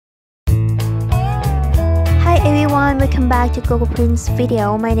welcome back to Google Prints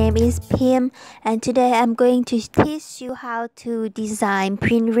video. My name is Pim and today I'm going to teach you how to design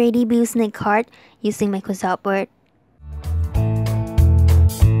print-ready business card using Microsoft Word.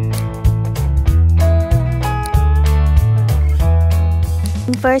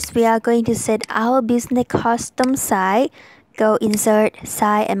 First, we are going to set our business custom size. Go insert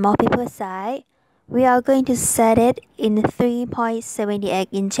size and multiple size. We are going to set it in 3.78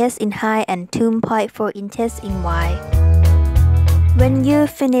 inches in height and 2.4 inches in wide. When you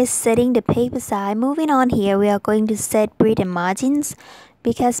finish setting the paper size, moving on here, we are going to set breadth and margins.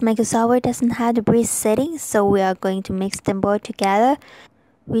 Because Microsoft Word doesn't have the breadth setting, so we are going to mix them both together,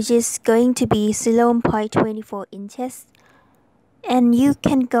 which is going to be 0.24 inches. And you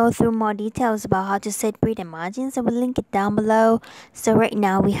can go through more details about how to set breadth and margins. I will link it down below. So right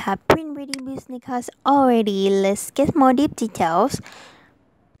now we have print-ready business cards already. Let's get more deep details.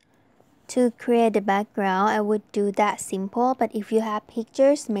 To create the background, I would do that simple. But if you have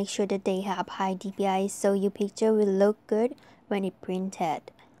pictures, make sure that they have high DPI so your picture will look good when it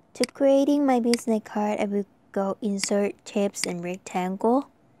printed. To creating my business card, I will go insert shapes and rectangle.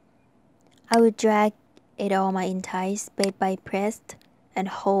 I will drag it on my entire space by pressed and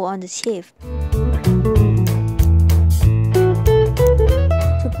hold on the shift.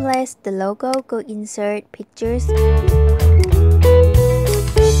 To place the logo, go insert pictures,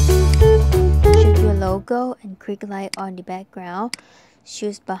 choose your logo and click light on the background,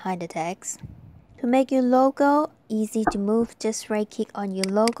 choose behind the text. To make your logo easy to move, just right click on your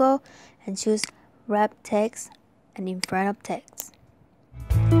logo and choose wrap text and in front of text.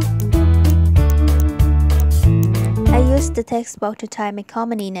 I use the text box to type my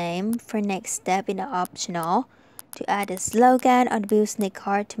company name. For next step in the optional, to add a slogan on the business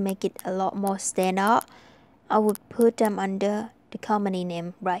card to make it a lot more stand out, I would put them under the company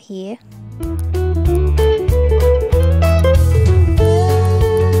name right here.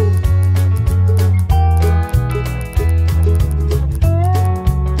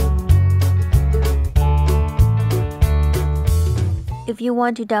 If you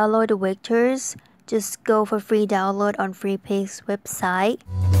want to download the vectors, just go for free download on FreePage's website.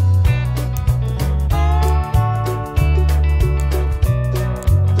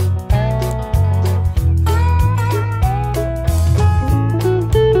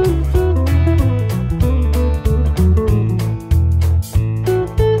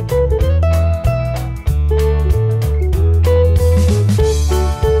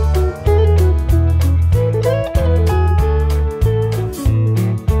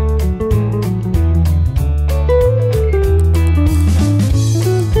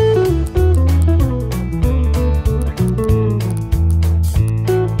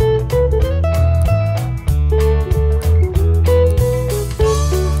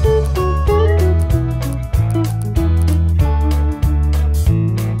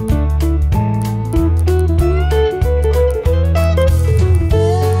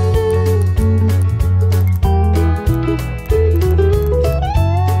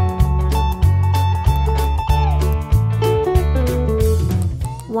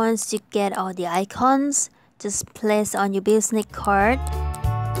 Once you get all the icons, just place on your business card.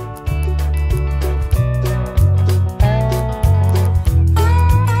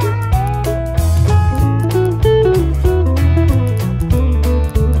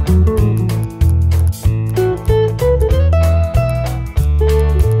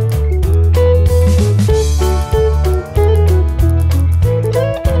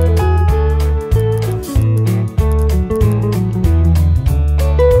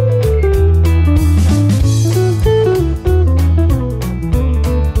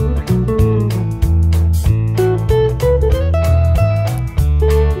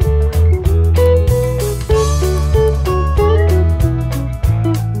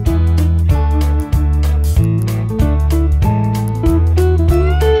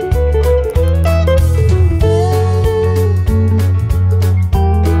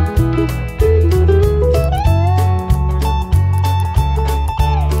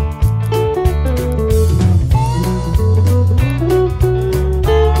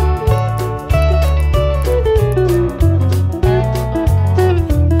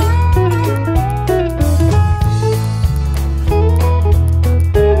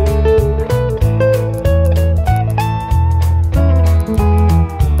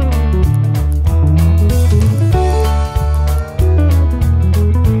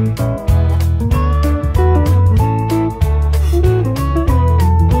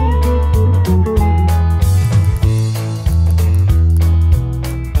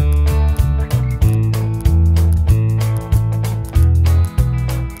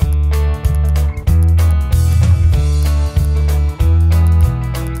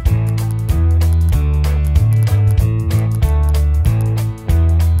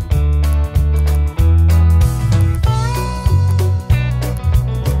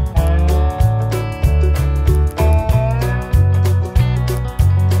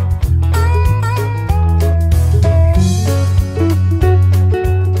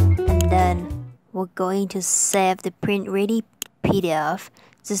 going to save the Printready PDF.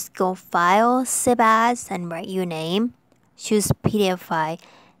 Just go File, Save As, and write your name. Choose PDF file,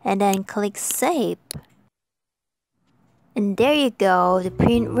 and then click Save. And there you go, the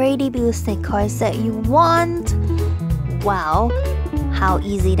Printready business cards that you want. Wow, how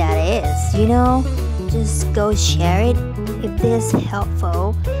easy that is, you know? Just go share it. If this is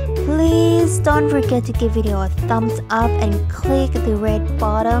helpful, please don't forget to give video a thumbs up and click the red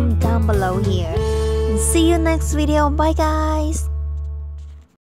button down below here. And see you next video. Bye guys!